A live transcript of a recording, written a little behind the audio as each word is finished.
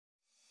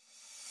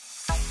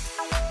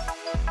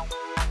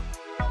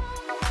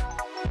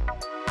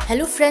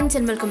Hello friends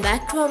and welcome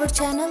back to our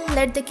channel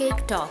Let the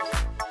Cake Talk.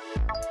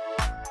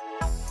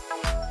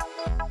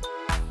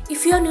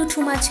 If you are new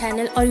to my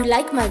channel or you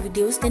like my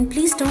videos, then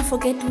please don't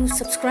forget to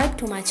subscribe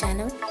to my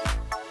channel.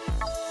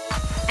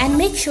 And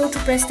make sure to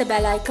press the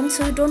bell icon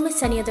so you don't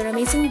miss any other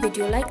amazing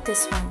video like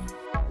this one.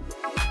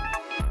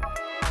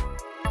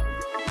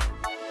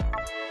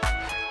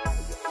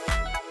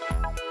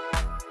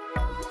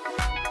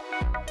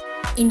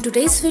 In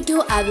today's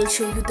video, I will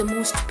show you the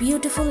most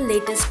beautiful,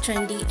 latest,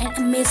 trendy and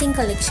amazing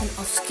collection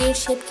of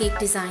square-shaped cake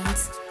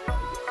designs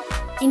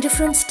in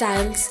different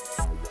styles,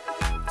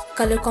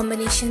 color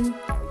combination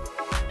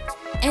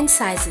and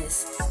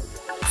sizes.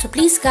 So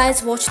please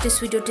guys, watch this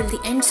video till the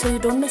end so you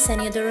don't miss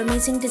any other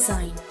amazing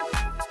design.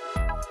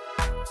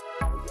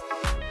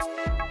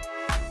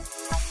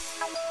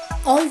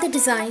 All the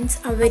designs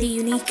are very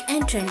unique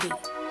and trendy,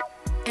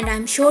 and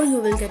I'm sure you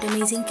will get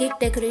amazing cake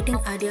decorating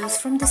ideas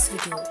from this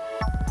video.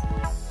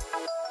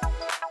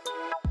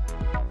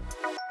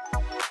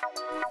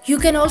 You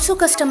can also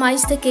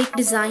customize the cake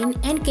design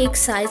and cake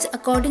size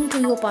according to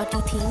your party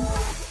theme.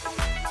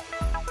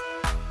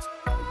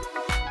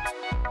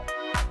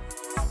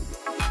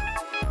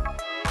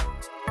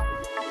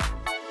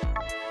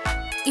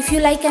 If you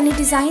like any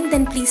design,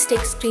 then please take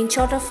a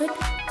screenshot of it.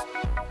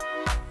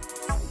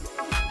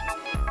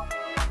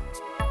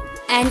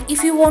 And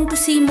if you want to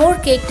see more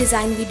cake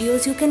design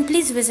videos, you can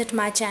please visit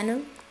my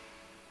channel.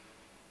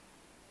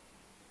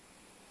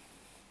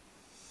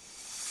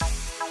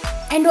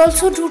 And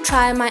also do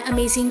try my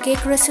amazing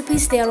cake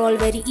recipes. They are all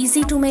very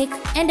easy to make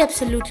and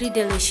absolutely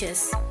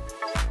delicious.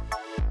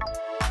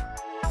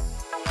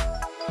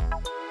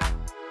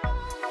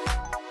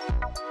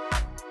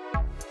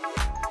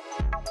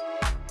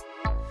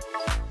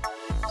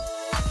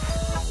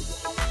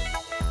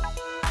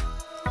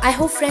 I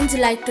hope friends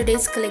like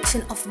today's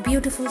collection of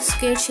beautiful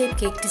square-shaped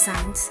cake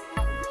designs.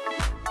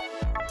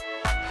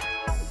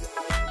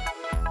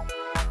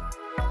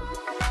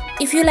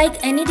 If you like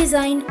any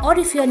design or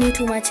if you are new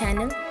to my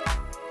channel,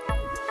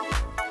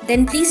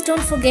 then please don't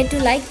forget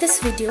to like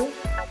this video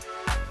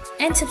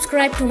and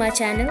subscribe to my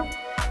channel.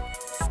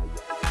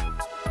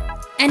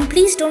 And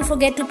please don't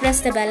forget to press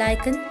the bell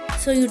icon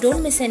so you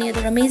don't miss any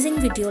other amazing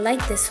video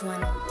like this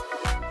one.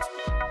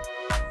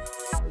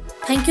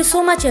 Thank you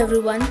so much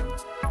everyone.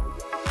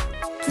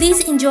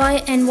 Please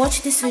enjoy and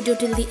watch this video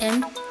till the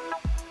end.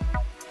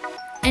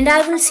 And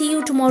I will see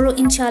you tomorrow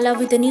inshallah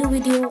with a new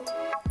video.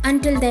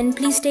 Until then,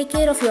 please take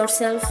care of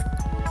yourself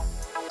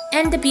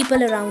and the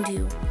people around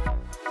you.